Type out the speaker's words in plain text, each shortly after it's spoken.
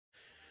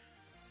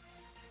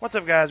What's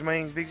up, guys? My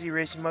name is Big Z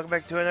Racing. Welcome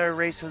back to another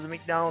race of the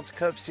McDonald's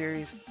Cup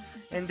Series.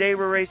 And today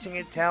we're racing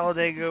at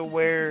Talladega,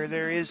 where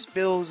there is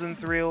spills and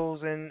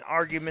thrills and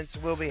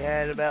arguments will be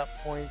had about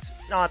points.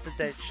 Not that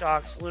that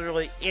shocks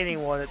literally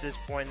anyone at this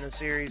point in the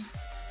series.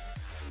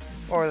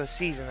 Or the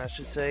season, I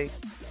should say.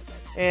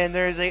 And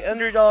there's a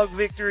underdog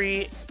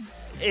victory.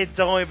 It's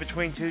only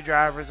between two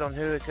drivers on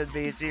who it could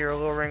be. It's either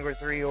Little Wrangler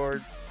 3 or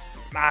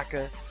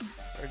Micah.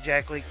 Or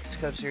Jack Link's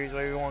Cup Series,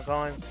 whatever you want to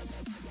call him.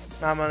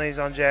 My money's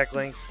on Jack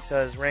Link's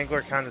because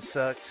Wrangler kind of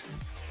sucks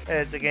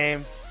at the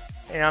game.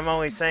 And I'm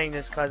only saying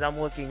this because I'm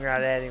looking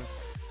right at him.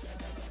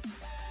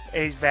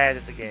 He's bad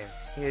at the game.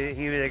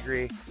 He would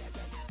agree.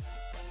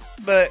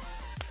 But,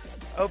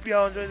 hope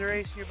y'all enjoy the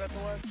race you're about to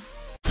watch.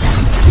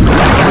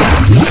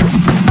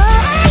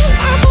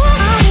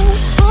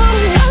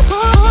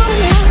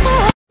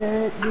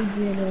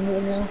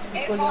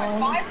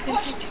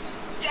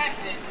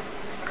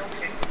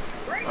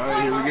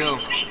 Alright, here we go.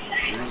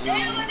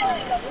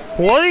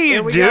 What are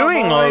you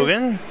doing,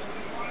 Logan?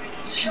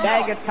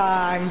 Dagger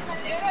time.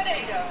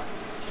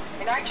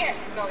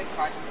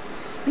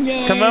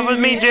 Yay. Come up with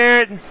me,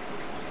 Jared.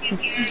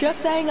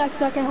 Just saying I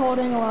suck at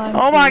holding a line.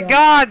 Oh my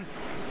god!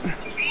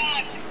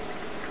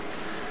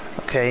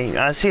 Okay,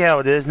 I see how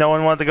it is. No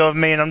one wanted to go with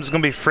me, and I'm just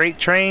gonna be freight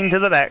trained to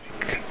the back.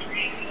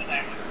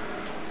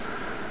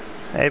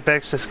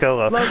 Apex to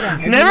Scolo.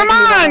 Never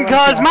mind,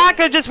 cause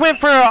Micah just went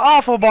for an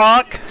awful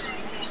block.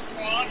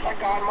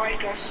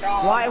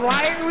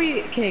 Why are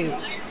we... Okay.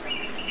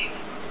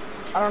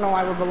 I don't know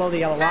why we're below the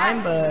yellow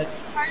line, but...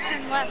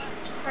 Turn left.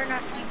 Turn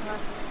left.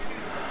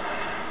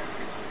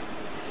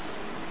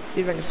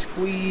 See if I can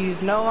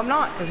squeeze... No, I'm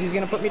not, because he's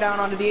going to put me down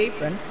onto the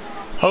apron.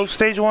 Hope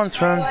stage one's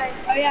fun.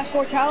 Oh yeah,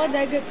 for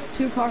Talladega, it's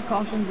 2 car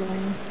cautions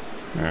only.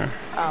 Yeah.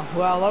 Oh,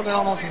 well, Logan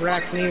almost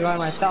wrecked me by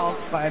myself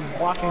by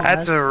blocking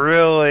That's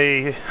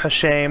a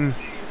shame.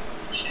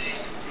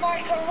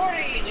 Michael, what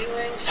are you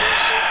doing?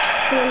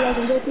 Here,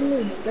 Logan, go to the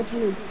lead. Go to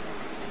the lead.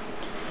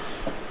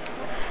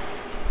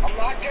 I'm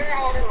not good at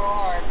holding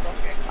on.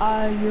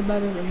 Okay. You're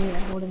better than me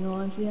at holding the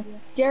lines, yeah.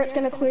 Jarrett's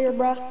gonna clear,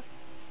 bruh.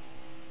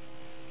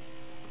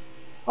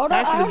 Hold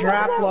Thanks on, for the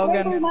draft, Logan.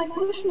 Wrangler might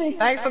push me.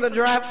 Thanks for the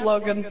draft,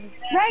 Logan.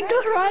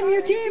 Wrangler, I'm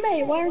your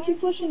teammate. Why aren't you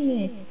pushing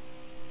me?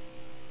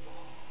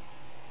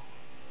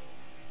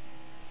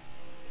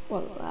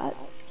 Well, that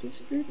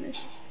just screwed me.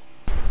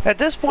 At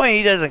this point,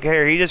 he doesn't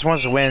care. He just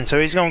wants to win, so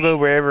he's gonna go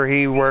wherever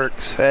he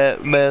works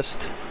at best.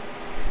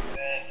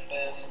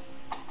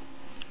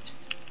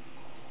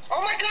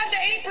 Oh my god, the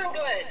apron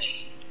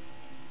glitch!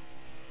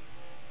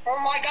 Oh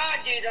my god,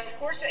 dude, of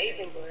course the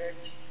apron glitch.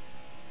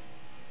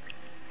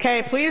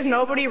 Okay, please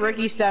nobody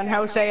Ricky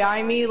Stenhouse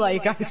AI me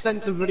like I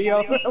sent the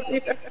video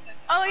earlier.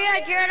 Oh yeah,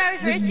 Jared, I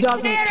was Just racing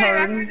doesn't today and I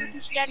turn.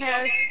 remembered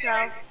Stenhouse,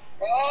 so...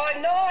 Oh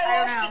no,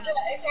 I lost the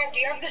draft. Do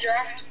you have the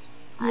draft?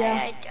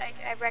 Yeah.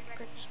 I wrecked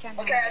with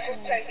Stenhouse. Okay, I was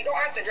just saying, you don't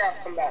have the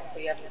draft come back,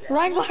 but you have the draft.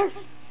 Wrangler!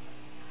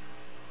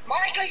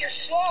 Micah, you're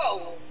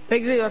slow!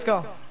 Big Z, let's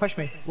go. Push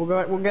me. We'll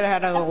get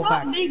ahead of the whole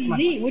pack. Not Big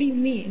Z, what do you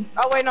mean?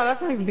 Oh wait, no,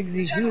 that's not even Big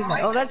Z. Who is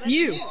that? Oh, that's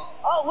you.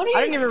 Oh, what do you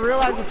I didn't even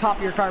realize the top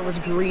of your car was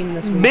green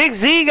this week. Big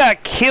Z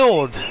got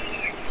killed.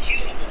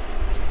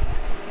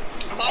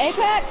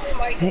 Apex?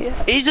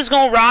 He's just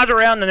gonna ride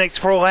around the next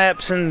 4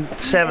 laps in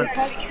 7th.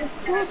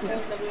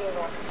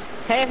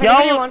 Hey, if Y'all-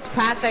 anybody wants to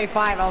pass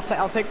A5,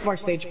 I'll take more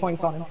stage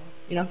points on him.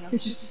 You know,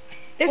 it's just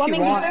if Well, I you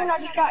mean, want. considering I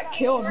just got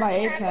killed by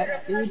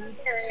Apex, dude.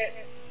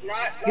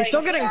 You're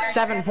still getting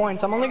 7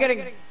 points. I'm only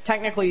getting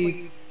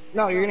technically.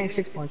 No, you're getting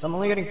 6 points. I'm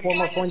only getting 4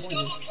 more points than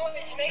you.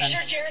 Make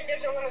sure Jared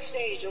doesn't win the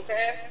stage,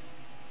 okay?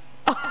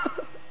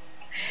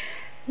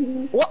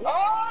 What?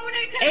 Oh,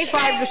 they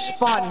A5 just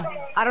spun.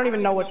 I don't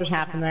even know what just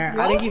happened there.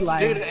 I think he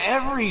lied. Dude,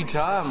 every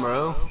time,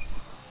 bro.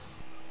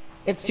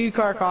 It's 2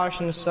 car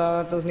cautions,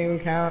 so it doesn't even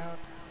count.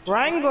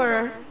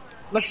 Wrangler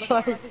looks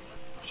like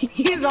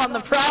he's on the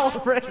prowl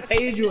for a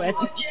stage win.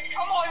 Come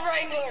on,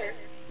 Wrangler!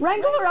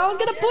 Wrangler, I was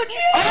gonna push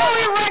you! Oh,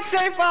 he wrecks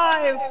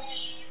A5!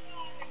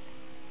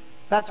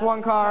 That's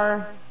 1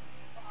 car.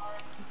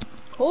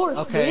 Of course,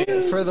 Okay,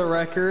 dude. for the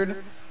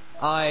record,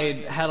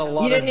 I had a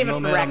lot You of didn't even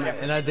momentum, wreck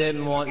it. and I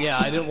didn't want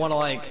to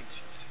like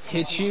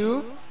hit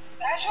you,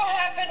 That's what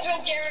happens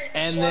when Jared...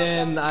 and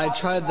then I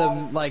tried to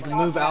like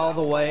move out of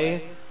the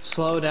way,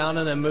 slow down,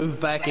 and then move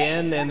back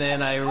in, and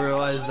then I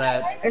realized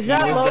that Is he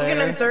that was Logan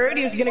there. in 3rd?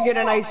 He's gonna get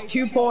a nice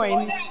 2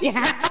 points.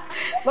 Yeah.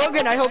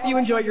 Logan, I hope you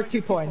enjoy your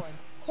 2 points.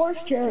 Of course,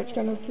 Jarrett's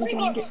gonna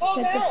freaking take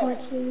the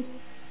points, dude.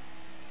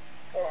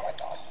 Oh my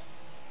god.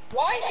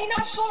 Why is he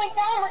not slowing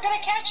down? We're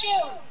gonna catch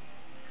him!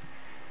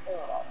 Oh my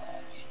god.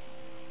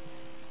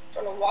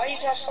 Don't know why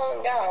he's not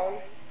slowing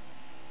down.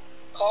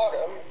 Caught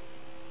him.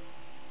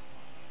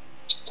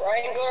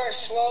 Wrangler,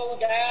 slow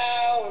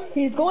down!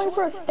 He's going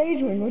for a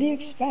stage win. What do you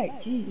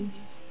expect?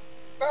 Jeez.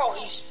 Bro,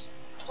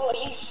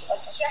 he's a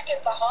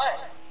second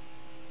behind.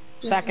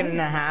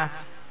 2.5.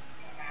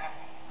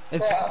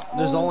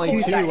 There's only 2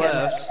 2 seconds.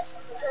 left.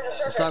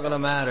 It's not gonna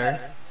matter.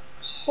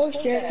 Of course,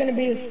 Jarrett's gonna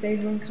be the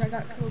stage win because I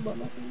got killed by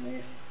my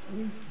teammate.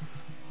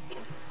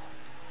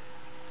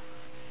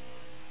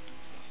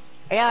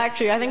 Yeah,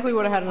 actually, I think we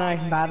would have had a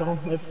nice battle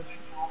if it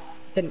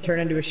didn't turn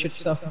into a shit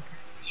show.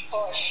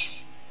 Push.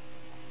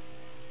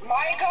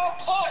 Micah,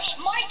 push!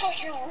 Micah,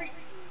 you're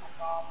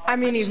I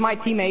mean, he's my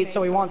teammate,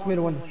 so he wants me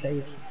to win the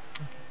stage.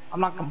 I'm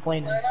not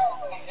complaining.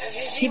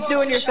 Keep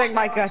doing your thing,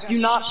 Micah. Do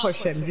not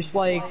push him. Just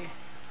like,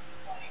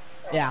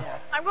 yeah.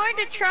 I'm going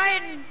to try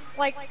and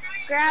like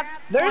grab.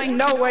 There's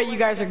no way you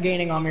guys are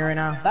gaining on me right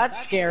now.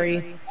 That's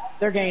scary.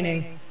 They're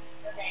gaining.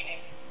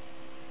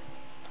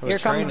 Here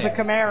comes the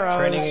Camaros.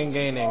 Training and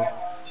gaining.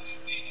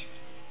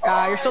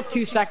 You're still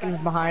 2 seconds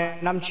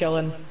behind. I'm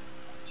chilling.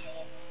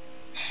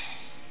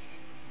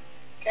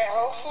 Okay,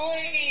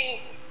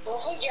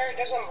 hopefully Jared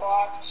doesn't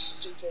block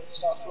stupid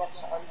stuff next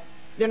time.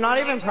 You're not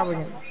even probably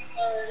gonna.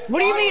 What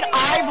do you mean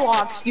I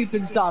block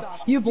stupid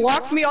stuff? You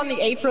blocked me on the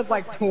apron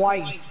like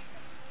twice.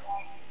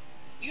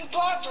 You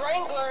blocked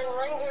Wrangler and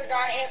Wrangler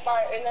got hit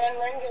by, and then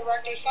Wrangler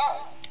wrecked a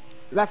shot.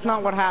 That's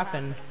not what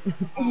happened.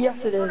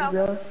 Yes, it is,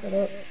 bro. Shut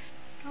up.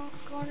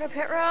 Going to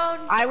pit road.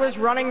 I was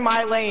running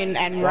my lane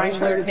and Why are you trying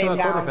to Wrangler get to came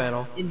my quarter down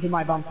panel? into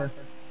my bumper.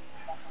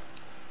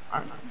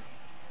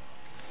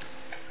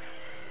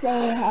 So,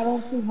 I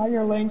don't see how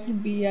your lane can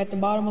be at the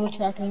bottom of the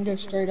track and then go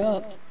straight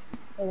up.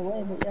 By the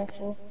way, but yeah,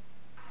 sure.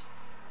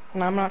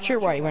 And I'm not sure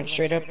why he went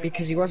straight up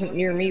because he wasn't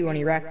near me when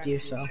he wrecked you,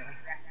 so.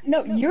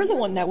 No, you're the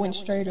one that went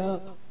straight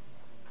up.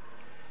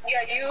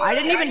 Yeah, I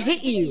didn't even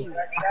hit you.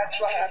 That's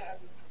what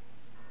happened.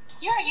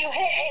 Yeah, you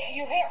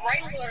hit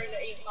Wrangler in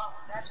the shot.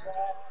 That's what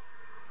happened.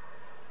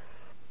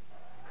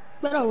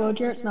 But oh well,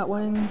 Jarrett's not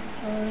winning.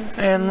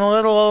 And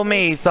little old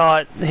me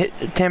thought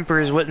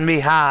tempers wouldn't be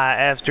high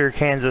after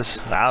Kansas.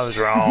 I was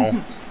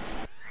wrong.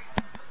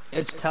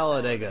 It's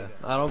Talladega.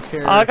 I don't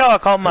care. I like how I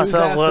call who's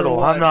myself after little.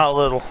 what. I'm not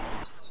little.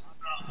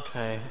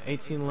 Okay,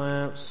 18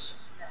 laps.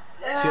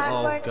 I'm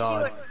Oh going to see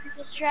god. what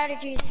the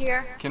strategy is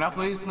here. Can I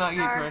please not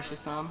get crushed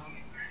this time?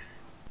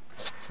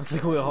 I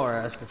think we all are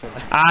asking for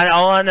that.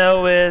 All I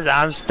know is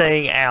I'm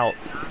staying out.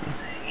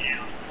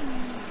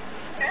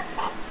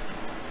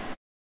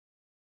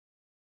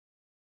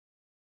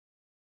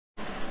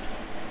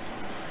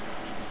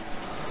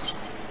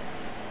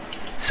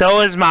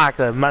 So is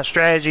Micah. My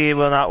strategy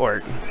will not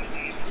work.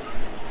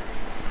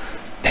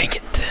 Dang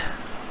it.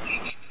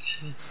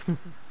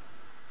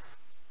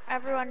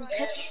 Everyone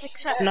hits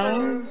except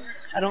No,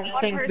 I don't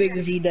one think person. Big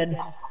Z did.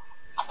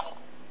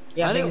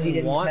 Yeah, I Big Z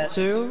didn't want hit.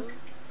 to,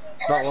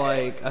 but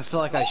like, I feel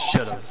like I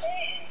should have.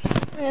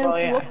 And Oh,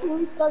 yeah. look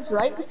who starts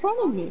right in front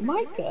of me,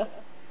 Micah.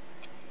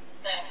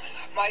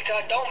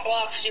 Micah, don't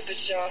block stupid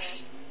stuff.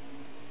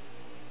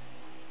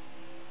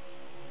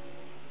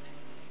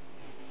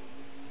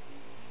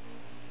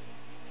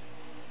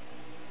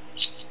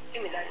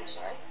 Give me that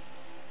inside.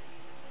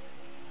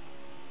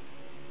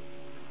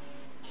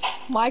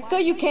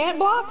 Micah, you can't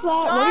block that.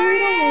 What are you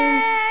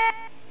doing?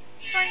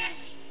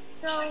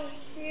 So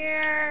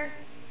here.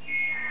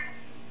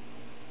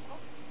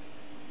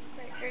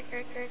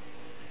 Great.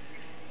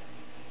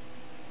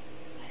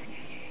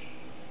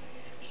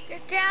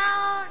 Get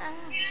down.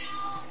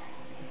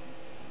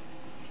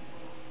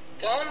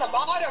 Go on the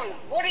bottom.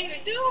 What are you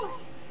doing?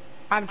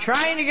 I'm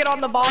trying to get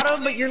on the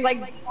bottom, but you're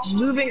like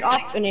moving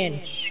up an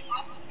inch.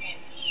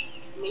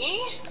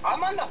 Me?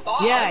 I'm on the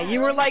bottom. Yeah,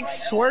 you were like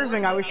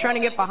swerving. I was trying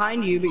to get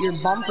behind you, but your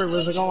bumper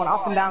was going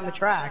up and down the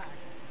track.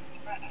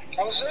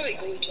 I was really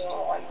glued to the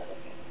line.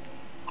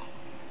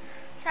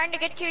 Trying to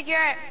get to you,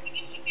 Jarrett.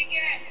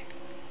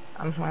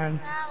 I'm fine.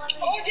 Let me.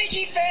 Oh,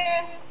 Digi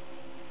fan!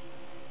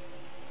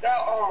 No,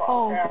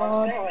 Oh, God. I was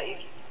God. gonna let you.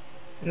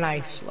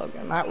 Nice,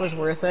 Logan. That was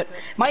worth it.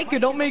 Micah,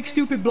 don't make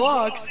stupid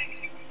blocks.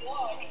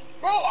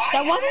 Bro,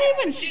 That wasn't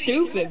even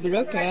stupid, but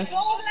okay. I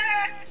saw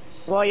that!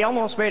 Well, you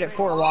almost made it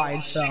 4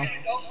 wide, so. Go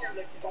for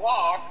the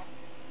block.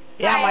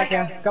 Yeah,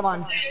 Micah, come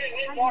on. I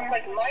didn't walk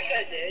like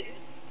Micah did.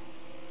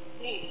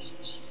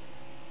 Jeez.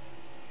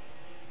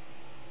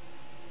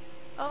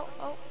 Oh.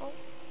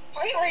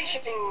 Fight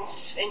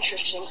racing's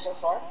interesting so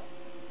far.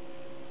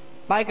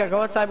 Micah,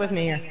 go outside with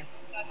me here.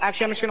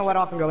 Actually, I'm just gonna let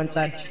off and go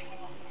inside.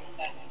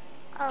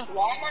 Oh.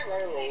 Why am I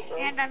running late, bro?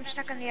 And I'm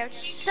stuck on the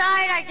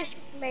outside. I just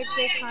made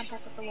big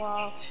contact with the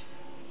wall.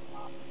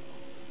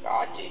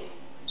 God, dude.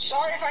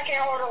 Sorry if I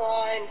can't hold a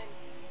line.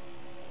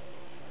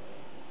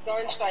 Go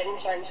inside.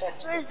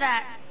 Who is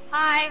that?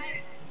 Hi.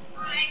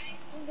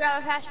 You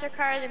got a faster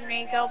car than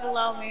me. Go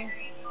below me.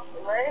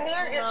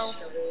 Wrangler No. gets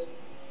screwed.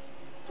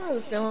 I have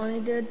a feeling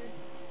he did.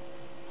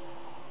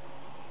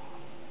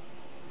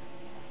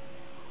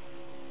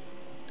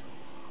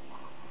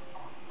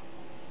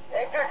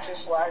 Apex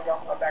is lagged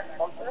off my back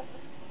bumper.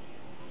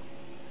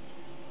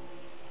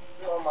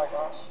 Oh my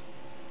gosh.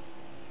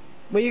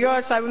 Will you go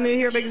outside with me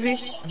here, Big Z?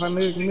 If I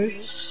move, you move.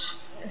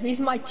 He's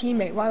my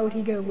teammate. Why would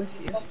he go with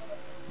you? I don't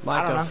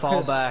Micah, know, fall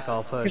 'cause- back,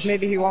 I'll Because push.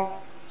 maybe he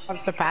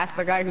wants to pass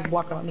the guy who's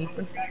blocking on the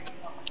apron.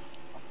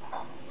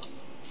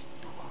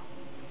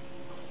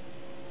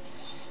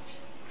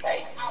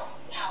 Hey.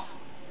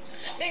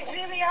 Big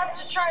Z, we have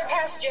to try and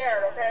pass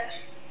Jared, okay?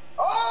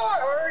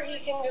 Or he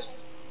can just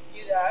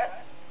do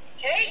that.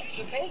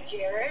 Okay,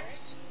 Jared.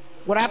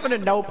 What happened to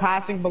no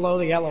passing below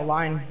the yellow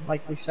line,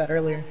 like we said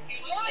earlier?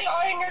 Really?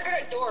 Oh, and you're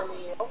gonna door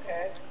me.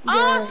 Okay.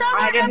 Oh,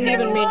 someone I didn't got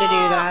even the mean to do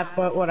ball. that,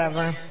 but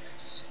whatever.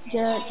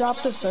 Jarrett,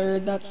 drop the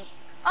third. That's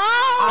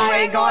Oh,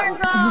 I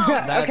got.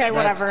 got. Okay,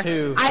 whatever. That's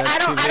two. I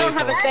That's don't. two I don't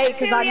have a vehicles. say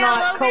because I'm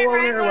not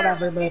co-owner or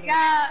whatever. But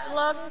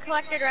Logan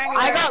collected Wrangler.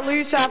 I got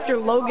loose after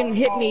Logan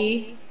hit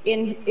me.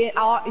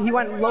 He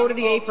went low to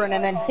the apron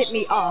and then hit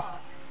me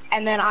up,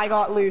 and then I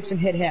got loose and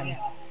hit him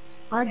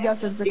I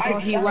guess it's a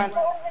because caution.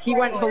 he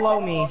went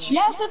below me.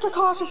 Yes, it's a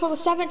caution for the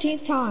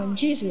 17th time.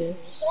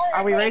 Jesus.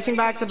 Are we racing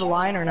back to the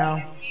line or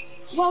no?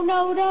 Well,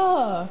 no,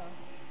 duh.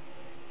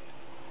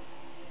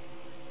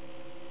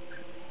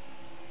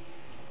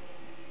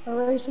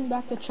 We're racing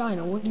back to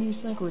China. What do you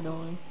think we're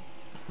doing?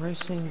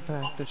 Racing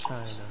back to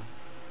China.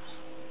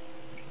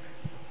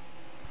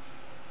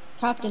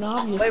 Captain,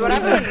 obviously. Wait, what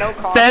happened to no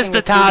caution? There's the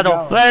with two to title.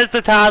 go? There's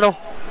the title.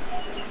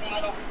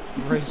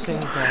 Racing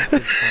back to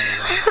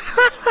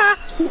China.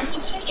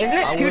 Isn't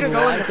it I 2 to would go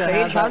in like the to stage?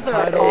 have How's that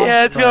there a title. caution?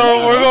 Yeah, let's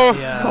go. We're going.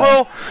 Yeah.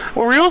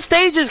 Well, real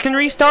stages can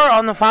restart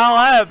on the final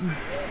lap.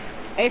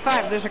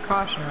 A5, there's a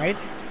caution, right?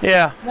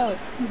 Yeah. No,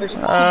 it's There's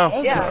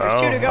Oh. Yeah, there's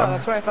 2 to go. Oh.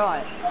 That's what I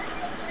thought.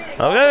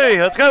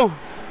 Okay, let's go.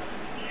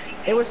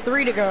 It was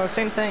 3 to go.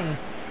 Same thing.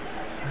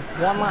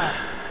 1 lap.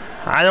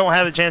 I don't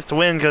have a chance to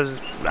win because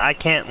I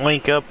can't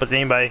link up with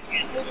anybody.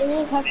 We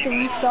literally have to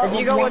restart. If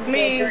you go with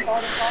me,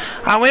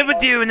 I went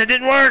with you and it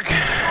didn't work.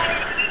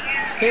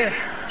 here,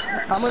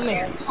 come with me.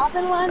 Hop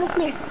in line with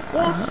me.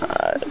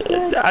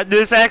 Yes.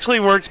 This actually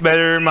works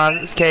better in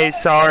my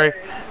case, sorry.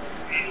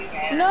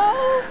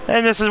 No.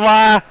 And this is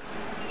why.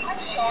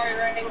 I'm sorry,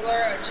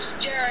 Wrangler. Just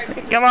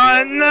Jared. Come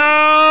on,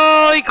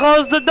 no! He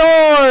closed the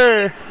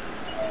door!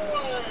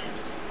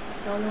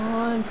 Come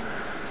on.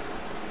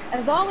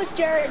 As long as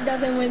Jarrett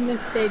doesn't win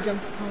this stage, I'm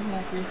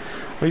happy.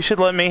 You should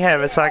let me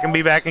have it so I can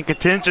be back in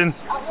contention.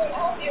 I would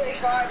help you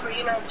A5, but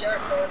you know,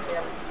 Jared told me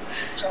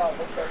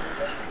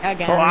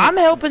Again. Well, I'm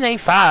helping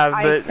A5,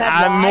 I but said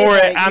I'm why, more.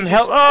 but you I'm just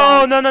help.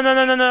 Oh don't-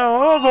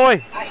 no! Oh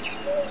boy! I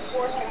usually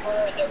force him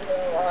where I don't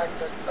go on,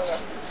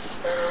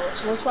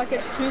 but Looks like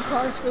it's 2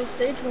 cars for the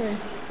stage win.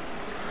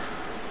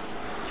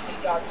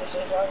 he got this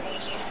as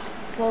easy.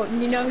 Well,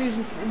 you know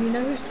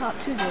who's top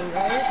 2 though,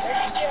 right?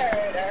 It's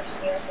Jared,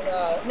 actually, I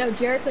forgot. No,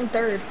 Jarrett's in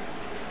 3rd.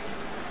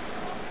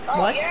 Oh,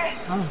 What?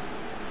 yes! Oh.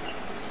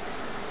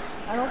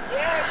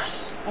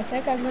 Yes! I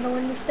think I'm gonna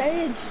win the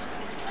stage.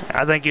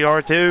 I think you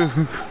are too.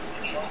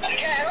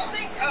 Okay, I don't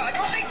think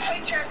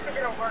plate tracks are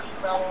gonna work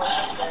for that one.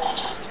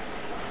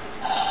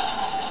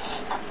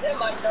 Never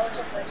mind, that was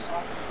the first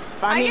one.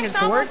 I mean, just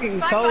it's almost working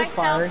spun so myself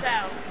far. It's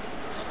out.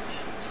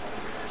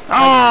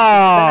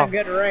 Oh, been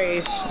a good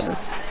race.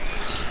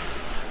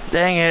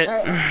 dang it!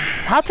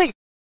 Alright. I'll take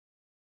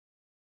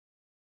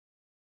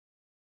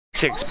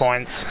 6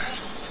 points.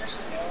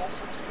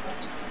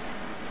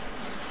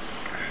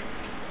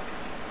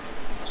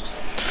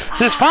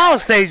 This final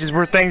stage is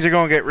where things are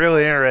going to get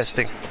really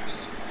interesting.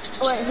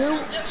 Wait,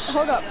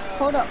 hold up.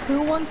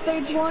 Who won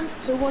stage 1?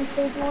 Who won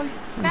stage 1?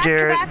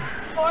 Jared.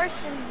 Back-to-back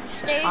force and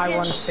stages. I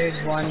won stage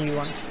 1, you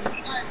won stage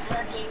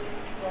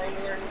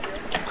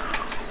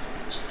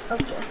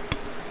Okay.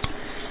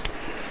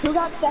 Who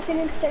got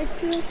 2nd in stage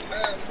 2?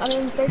 I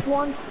mean, stage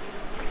 1?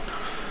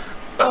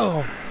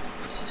 Oh,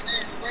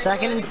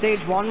 2nd in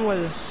stage 1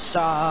 was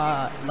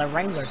the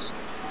Wrangler.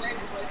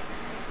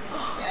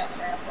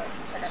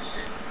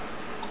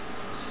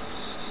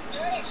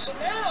 Alright, so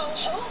now,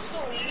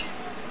 hopefully,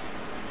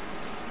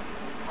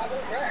 I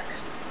won't wreck.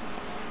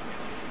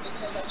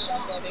 Because I'm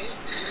somebody.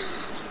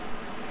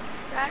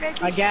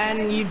 Strategy.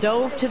 Again, you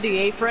dove to the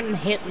apron and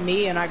hit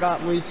me, and I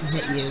got loose and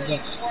hit you. You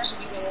forced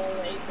me to go on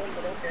the apron,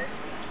 but okay.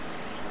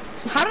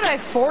 How did I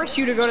force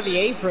you to go to the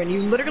apron?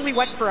 You literally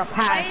went for a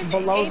pass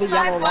below the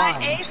yellow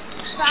line.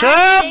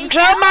 shut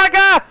up,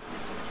 Micah!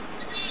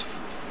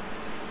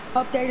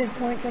 Updated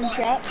points in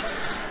chat.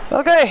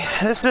 Okay,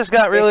 this just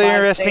got really A5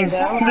 interesting. stays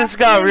out. This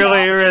got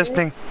really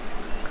interesting.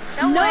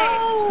 No way.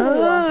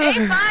 No!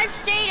 A5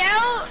 stayed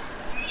out.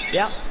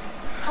 Yep,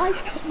 I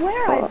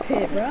swear I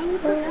pit, bro.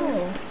 What the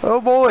hell?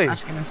 Oh boy.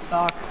 that's gonna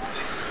suck.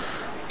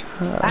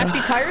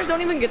 Actually, tires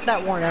don't even get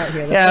that worn out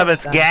here. That's Yeah, not but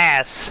it's bad.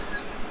 gas.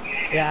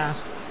 Yeah.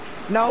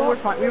 No, we're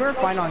fine. We were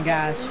fine on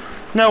gas.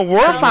 No,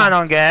 we're fine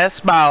on gas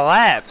by a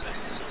lap.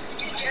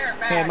 Get Jared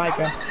back. Hey,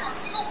 Micah.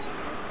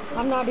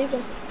 I'm not either.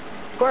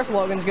 Of course,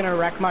 Logan's gonna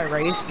wreck my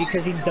race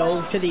because he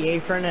dove to the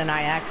apron and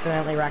I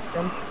accidentally wrecked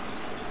him.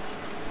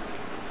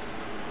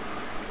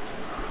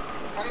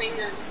 I mean,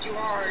 you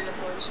are in the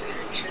points leader.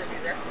 You shouldn't be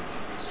wrecking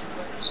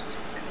me.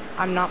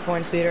 I'm not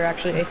points leader,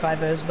 actually.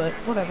 A5 is, but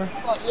whatever.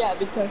 Well, yeah,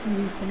 because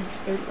you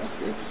finished 3rd last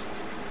stage.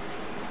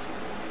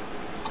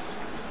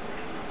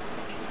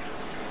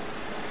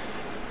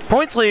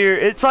 Points leader,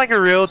 it's like a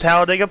real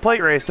Talladega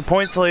plate race. The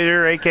points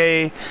leader,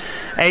 aka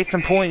 8th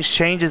in points,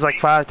 changes like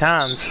 5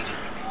 times.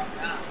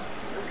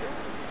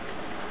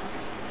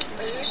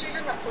 But who's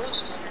even the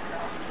points leader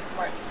now?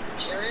 What,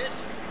 Jared?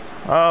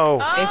 Oh.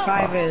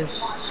 A5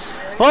 is.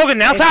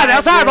 Logan, outside, A5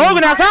 outside, wins.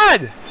 Logan,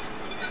 outside!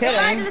 Go back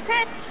to Kidding. the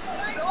pits.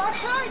 Go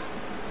outside.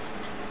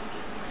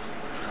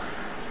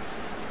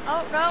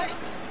 Oh, no.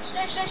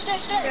 Stay.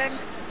 Good.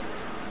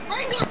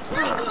 Wrangler,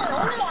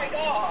 oh my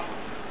god.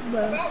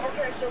 Bruh.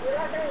 Okay, so we're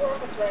not gonna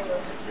work with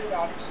Wranglers, it's too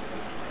obvious.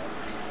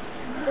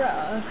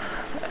 Bruh.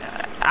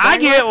 I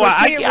get why.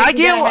 push me and we can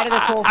get ahead of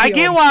this whole I get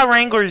field. why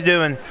Wrangler's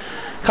doing,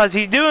 because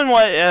he's doing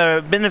what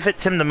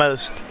benefits him the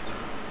most.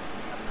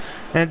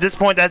 And at this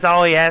point, that's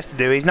all he has to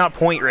do. He's not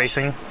point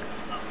racing.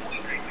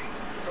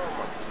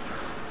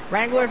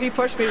 Wrangler, if you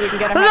push me, we can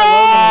get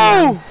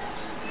ahead of Logan.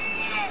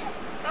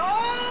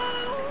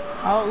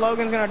 No! Oh,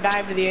 Logan's gonna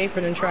dive to the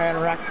apron and try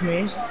and wreck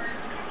me.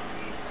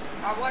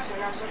 I wasn't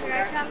looking Here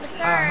back. comes the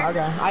Oh, third.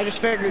 okay. I just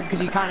figured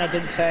because you kind of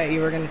did say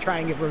you were gonna try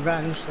and get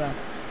revenge, so.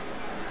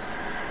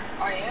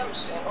 I am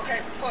still. Okay,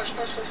 push.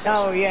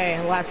 Oh, yay.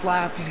 Last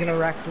lap, he's gonna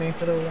wreck me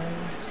for the win.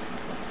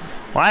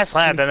 Last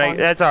lap, It's fun.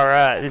 that's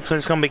alright. It's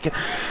gonna be. Mike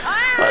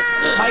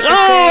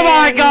Oh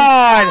my Finn.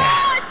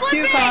 god!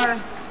 Two car.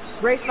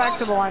 Race back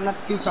to the line,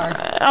 that's 2 car.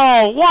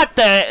 Oh, what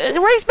the?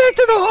 Race back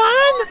to the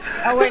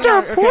line? Oh, wait, Is there no,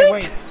 a okay, point?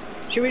 wait.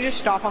 Should we just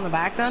stop on the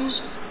back then?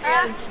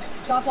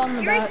 Stop on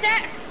the You back.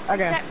 reset.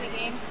 Okay. Reset me,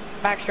 game.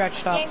 Backstretch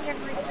stop. Game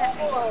didn't reset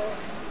me.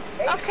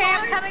 Okay,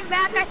 I'm coming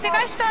back. I think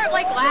I start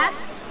like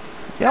last.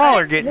 Y'all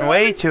are getting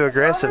way too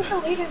aggressive.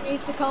 Whoever the leader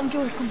needs to come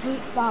to a complete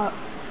stop.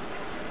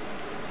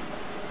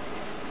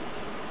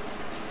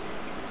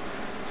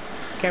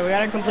 Okay, we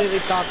gotta completely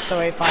stop so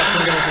A5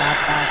 can get his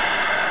lap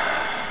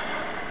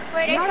back.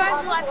 Wait, I'm it not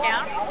goes a left lot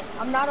down.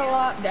 I'm not a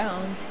lot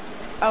down.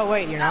 Oh,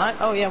 wait, you're not?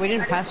 Oh, yeah, we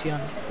didn't pass you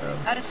on.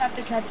 I just have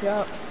to catch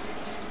up.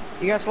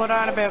 You gotta slow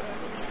down a bit.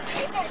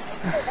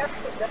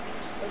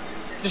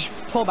 Just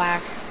pull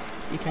back.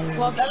 You can.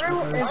 Well,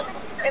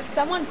 if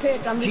someone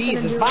pits, I'm just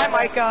Jesus, gonna do bye, it.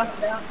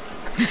 Micah.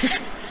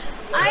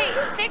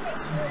 I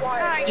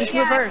think. Just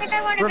yeah, reverse. I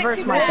think I went a bit Reverse,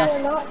 too Micah. fast.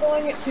 We're not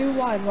going it too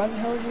wide. Why the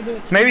hell would we do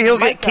it too Maybe he'll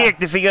get Micah.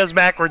 kicked if he goes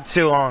backwards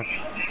too long.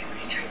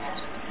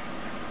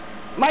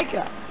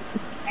 Micah.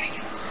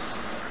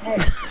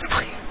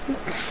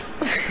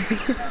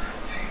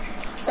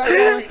 Start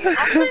going.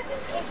 Actually,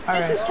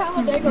 Alright. this is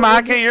Talladega.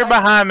 Micah, you're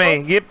behind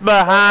me. Get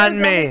behind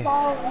me.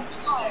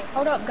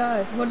 Hold up,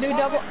 guys. We're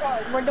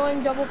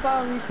doing double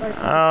file restarts. It's just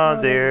Oh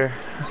Talladega. dear.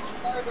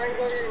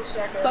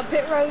 But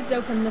pit road's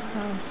open this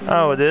time. So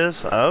Oh, it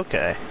is?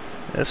 Okay.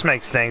 This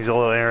makes things a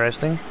little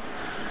interesting.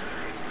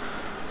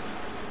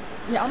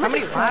 Yeah, I'm How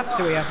many laps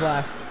do we have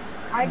left?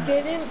 I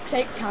didn't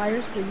take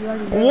tires, so you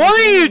already know. What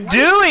are you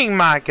doing,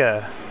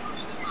 Micah?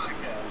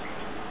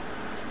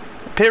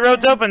 Pit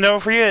road's open, don't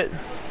forget.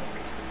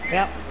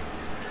 Yep.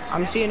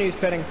 I'm seeing who's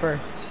pitting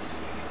first.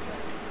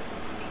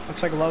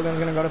 Looks like Logan's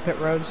gonna go to pit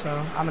road,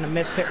 so I'm gonna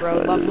miss pit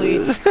road. Lovely.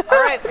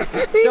 Alright.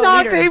 He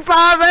knocked leader.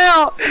 A5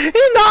 out! He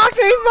knocked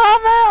A5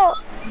 out!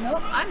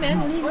 Nope, I'm in.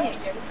 What do you mean?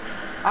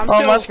 I'm Oh,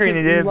 still my screen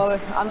he did.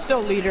 I'm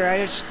still leader. I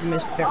just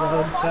missed pit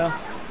road, so.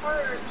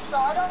 So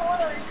I don't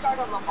want to restart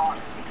on the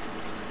bottom.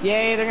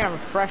 Yay, they're gonna have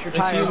a fresher If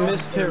tire. you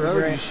miss pit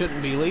road, you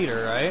shouldn't be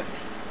leader, right?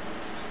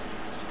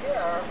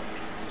 Yeah.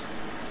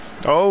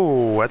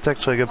 Oh, that's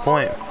actually a good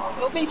point.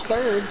 He'll be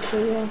third,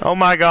 so yeah. Oh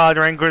my god,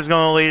 Wrangler's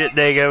gonna lead at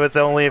Dago with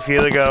only a few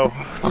to go.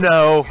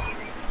 No.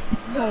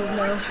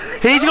 No.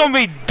 He's gonna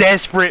be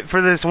desperate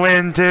for this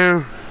win,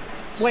 too.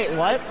 Wait,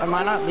 what? Am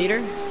I not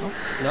leader?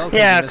 No,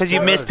 Yeah, because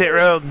you missed pit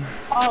road.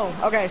 Oh,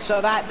 okay. So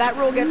that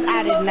rule gets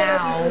added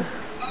now,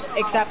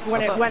 except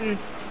when I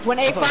when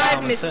thought it was A5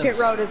 common missed sense. pit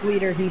road as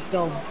leader, he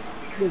still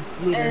was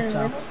leader.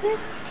 So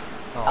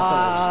Oh,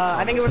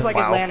 I think it was like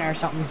Wow. Atlanta or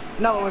something.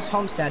 No, it was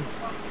Homestead.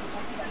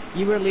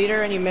 You were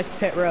leader and you missed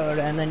pit road,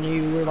 and then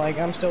you were like,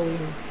 I'm still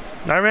leader.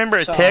 I remember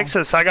at So-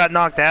 Texas, I got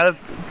knocked out of,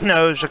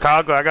 no,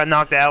 Chicago, I got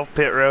knocked out of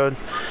pit road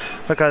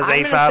because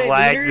I'm gonna A5 say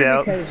lagged leader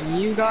out. because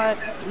you got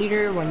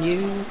leader when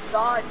you.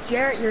 God,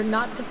 Jarrett, you're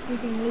not the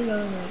freaking lead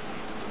owner.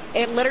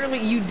 It literally,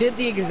 you did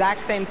the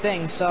exact same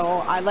thing.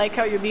 So I like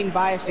how you're being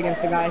biased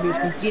against the guy who's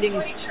competing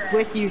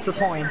with you for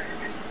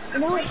points. You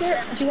know what,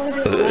 Jarrett? Do you want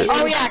to do it?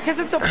 Oh yeah, because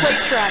it's a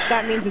plate track.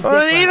 That means it's Well,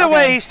 different. either Okay.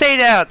 way, he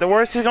stayed out. The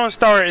worst he's gonna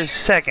start is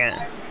second.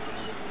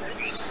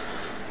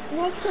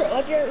 No, screw it.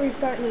 Let Jarrett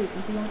restart lead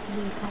since he wants to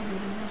be probably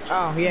last.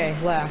 Oh yay,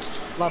 last,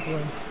 lovely.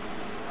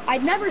 I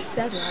never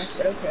said last,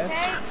 but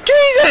okay.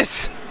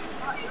 Jesus!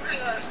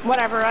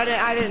 Whatever,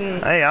 I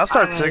didn't. Hey, I'll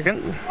start I-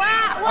 second.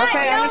 Wow, what?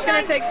 Okay, I'm No just gonna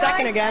one's take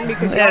second right. again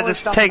because Yeah, y'all are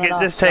just stuffing take it,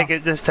 up, just so. take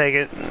it, just take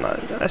it.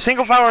 A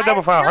single file or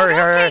double file? No, Hurry, don't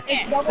hurry, hurry. take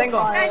it. It's double Single.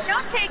 file. Guys,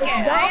 don't take it.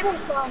 It's double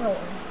file.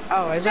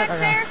 Oh, is Sit it? Okay.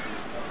 there.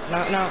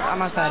 No,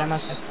 I'm outside, I'm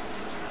outside.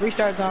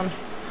 Restart zone.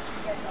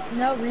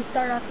 No,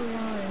 restart at the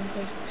line.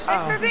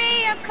 Oh. For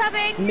me, I'm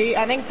coming.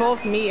 I think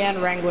both me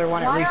and Wrangler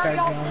went at Why are restart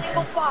y'all zone.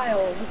 single So.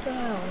 file? What the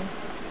hell?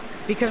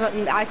 Because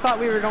I thought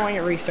we were going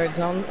at restart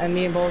zone, and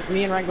me and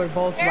Wrangler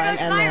both There went,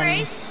 goes and my then.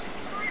 race.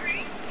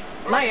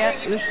 Not yet.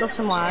 There's still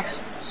some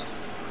laps.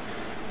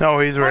 No,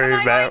 he's What very am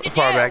I going to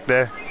far do? back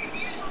there.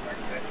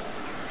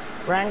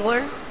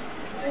 Wrangler,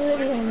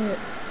 Idiot.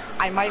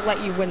 I might let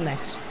you win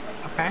this.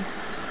 Okay.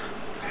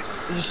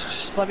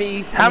 Just let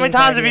me. How many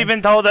times have you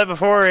been told that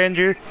before,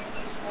 Andrew?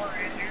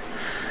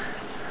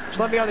 Just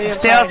let me on the inside.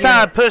 Stay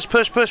outside. Push,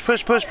 push, push,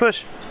 push, push,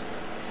 push.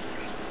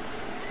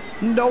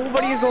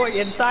 Nobody's going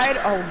inside?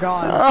 Oh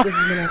god, this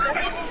is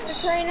gonna... The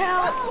train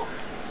out.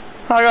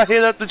 I got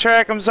hit up the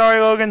track. I'm sorry,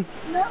 Logan.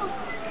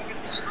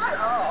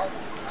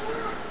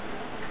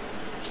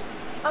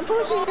 I'm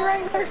pushing you,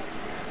 Wrangler.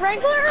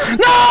 Wrangler!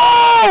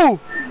 No!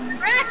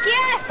 Rack,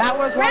 yes! That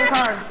was one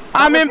car.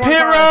 I'm in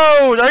pit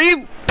road. Are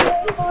you?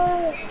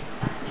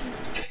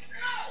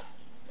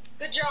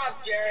 Good job,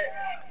 Jarrett.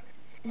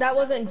 That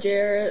wasn't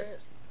Jarrett.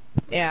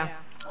 Yeah.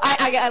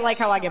 I like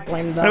how I get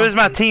blamed though. It was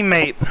my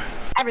teammate.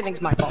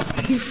 Everything's my fault.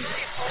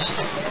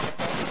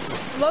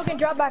 Logan,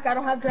 drop back. I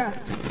don't have draft.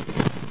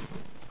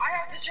 I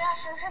have the draft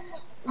for him.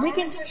 We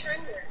can- Push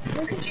Wrangler.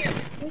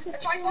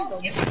 If I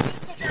don't, if he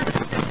puts a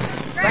draft,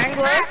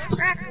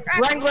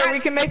 Wrangler, we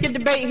can make a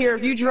debate here.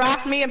 If you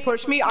draft me and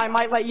push me, I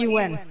might let you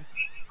win.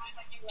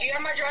 do you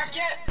have my draft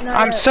yet?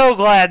 I'm so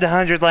glad the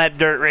 100-lap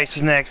dirt race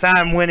is next.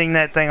 I'm winning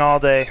that thing all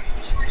day.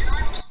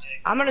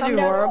 I'm gonna do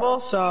horrible,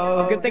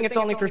 so good thing it's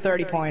only for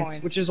 30 points,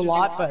 which is a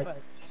lot,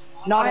 but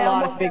not a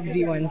lot if Big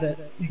Z wins it.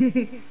 No, you're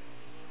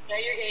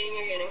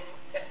getting.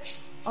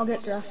 I'll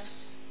get draft.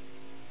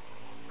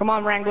 Come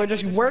on, Wrangler,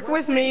 just work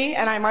with me,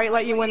 and I might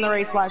let you win the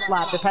race last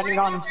lap, depending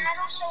on... Battle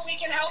so we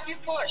can help you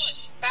push.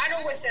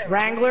 Battle with him.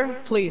 Wrangler,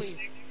 please.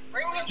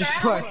 Wrangler, Just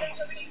battle push. with him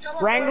so we can come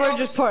up Wrangler, with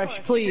just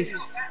push, please.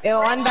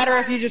 It'll end better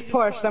if you just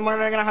push, then we're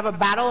gonna have a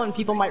battle and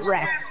people might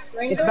wreck.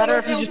 It's better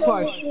if you just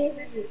push.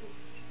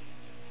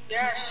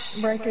 Yes.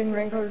 Breaking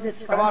Wrangler gets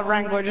fired. Come on,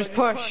 Wrangler, just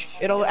push.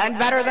 It'll end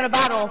better than a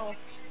battle.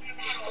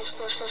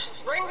 Push.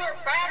 Wrangler,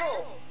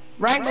 battle.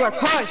 Wrangler,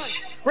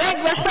 push!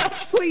 Wrangler,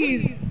 push,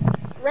 please!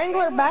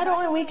 Wrangler, battle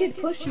and we could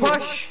push you.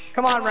 Push!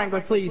 Come on,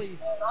 Wrangler, please.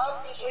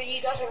 Obviously,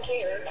 he doesn't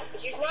care.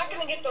 Because he's not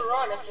going to get the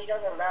run if he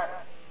doesn't matter.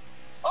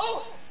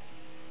 Oh!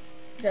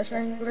 Guess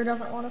Wrangler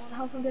doesn't want us to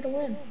help him get a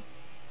win.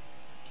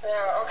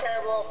 Yeah, okay,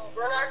 well,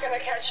 we're not going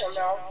to catch him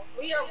now.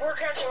 We're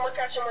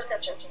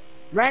catching.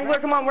 Wrangler,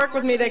 come on, work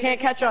with me. They can't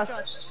catch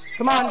us.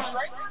 Come on. Wrangler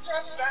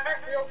drops back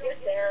real good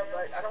there,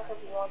 but I don't think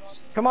he wants to.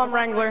 Come on,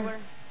 Wrangler.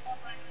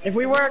 If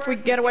we work, we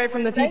get away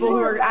from the people who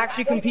are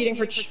actually competing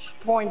for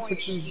points,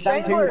 which is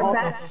them too, Wrangler,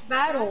 also.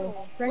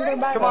 battle. Wrangler,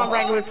 battle. Come on,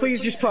 Wrangler,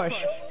 please just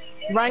push.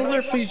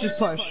 Wrangler, please just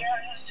push. He's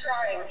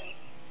trying.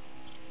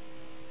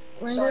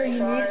 Wrangler, you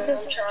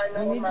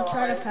need to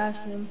try to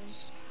pass him.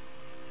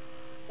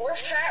 We're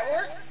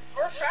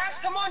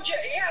fast. Come on,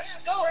 yes,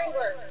 go,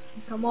 Wrangler.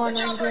 Come on, Good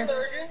job,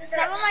 Wrangler.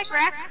 Someone like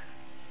Rack?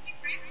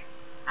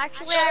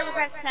 Actually, I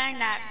regret saying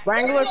that.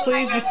 Wrangler,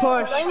 please just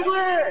push.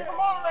 Wrangler, come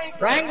on,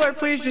 Wrangler. Wrangler,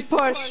 please just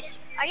push.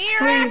 I need a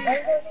Please.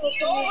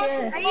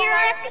 Rack. I need a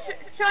Rack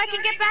so I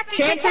can get back to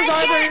Chances the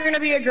are they're going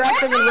to be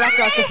aggressive and wreck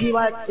us if you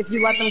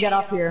let them get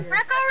up here.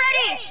 Rack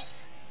already!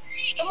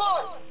 Come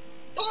on.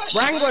 Push.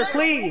 Wrangler,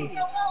 please.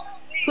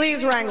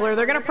 Please, Wrangler.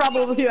 They're going to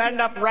probably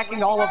end up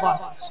wrecking all of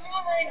us. Come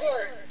on,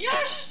 Wrangler.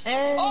 Yes.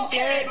 And Okay,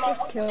 Jarrett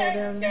just killed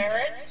him.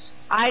 Jarrett.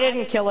 I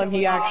didn't kill him.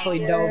 He actually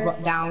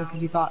dove down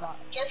because he thought...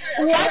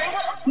 What?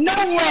 No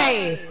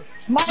way!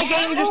 My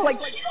game just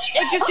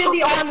it just did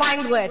the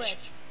online glitch.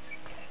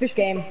 This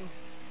game.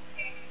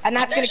 And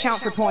that's gonna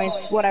count for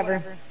points.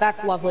 Whatever.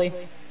 That's lovely.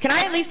 Can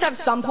I at least have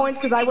some points?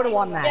 Because I would have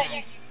won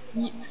that.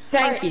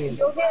 Thank you.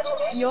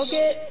 You'll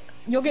get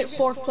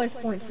 4th place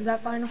points. Is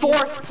that fine?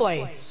 4th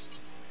place.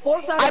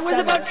 4th out of I was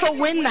 7. about to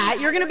win that.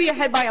 You're gonna be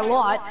ahead by a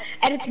lot,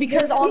 and it's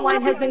because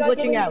online has been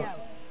glitching out.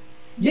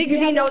 Big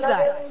Z knows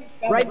that.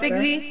 Right, Big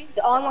Z?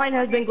 The online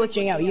has been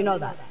glitching out. You know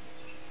that.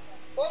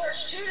 Well,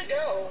 there's 2 to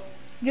go.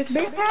 Just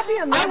be happy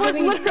I'm not I was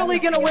giving you literally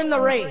gonna win the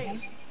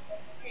race.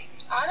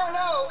 I don't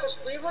know, because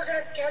we were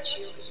going to catch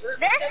you. This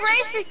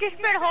race has just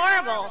been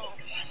horrible.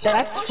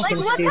 That's Like, fucking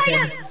what stupid.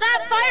 kind of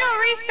that final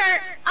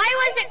restart?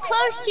 I wasn't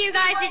close to you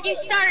guys and you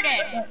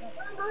started.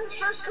 Wrangler's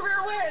first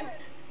career win.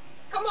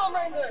 Come on,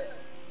 Wrangler.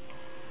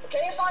 Okay,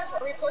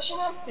 are we pushing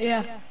him?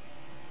 Yeah.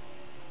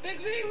 Big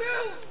Z,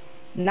 move.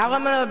 Now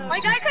I'm gonna.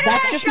 Like, I could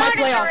That's have just my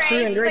started the playoff race,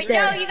 ruined right but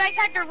there. no, you guys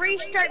had to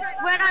restart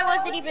when I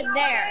wasn't even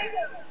there.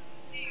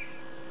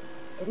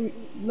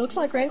 Looks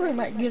like Wrangler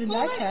might get a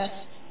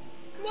diecast.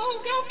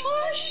 No, go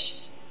push.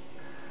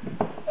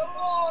 Come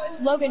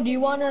on. Logan, do you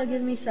want to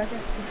give me a second?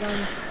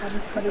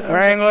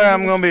 Wrangler,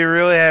 I'm gonna be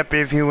really happy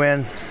if you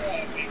win.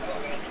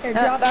 Here,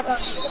 drop,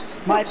 That's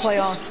my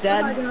playoffs,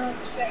 Dad.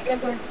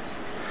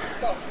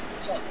 Go.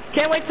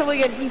 Can't wait till we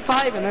get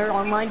E5 and their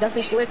online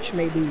doesn't glitch,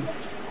 maybe.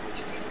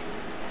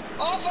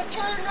 Off of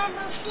turn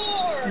number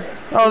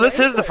 4. Oh, this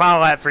is the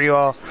final lap for you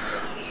all.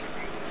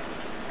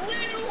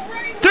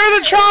 Through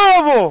the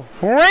trouble!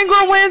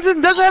 Wrangler wins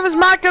and doesn't have his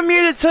mic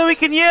unmuted so he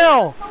can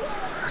yell.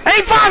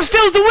 A5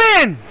 steals the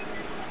win!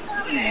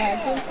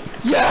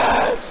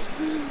 Yes!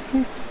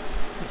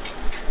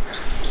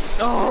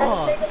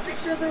 Oh. Take a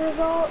picture of the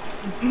results.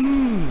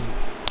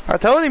 I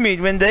told him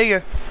he'd win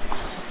Dega.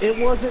 It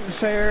wasn't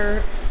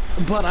fair,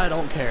 but I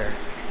don't care.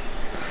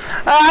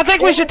 I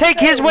think we should take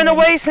his win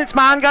away since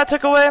mine got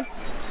took away.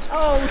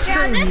 Oh, screw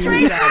Yeah, this you.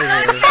 race Get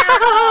out of here.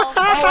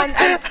 Oh,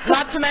 and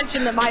not to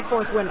mention that my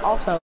 4th win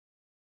also.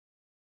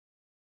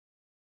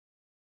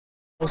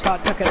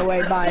 took it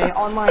away by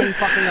online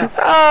fucking up.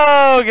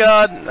 Oh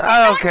god,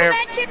 I don't care.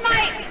 Not to mention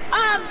my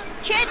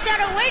chance at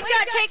a win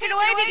got taken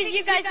away because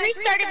you guys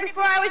restarted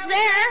before I was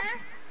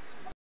there.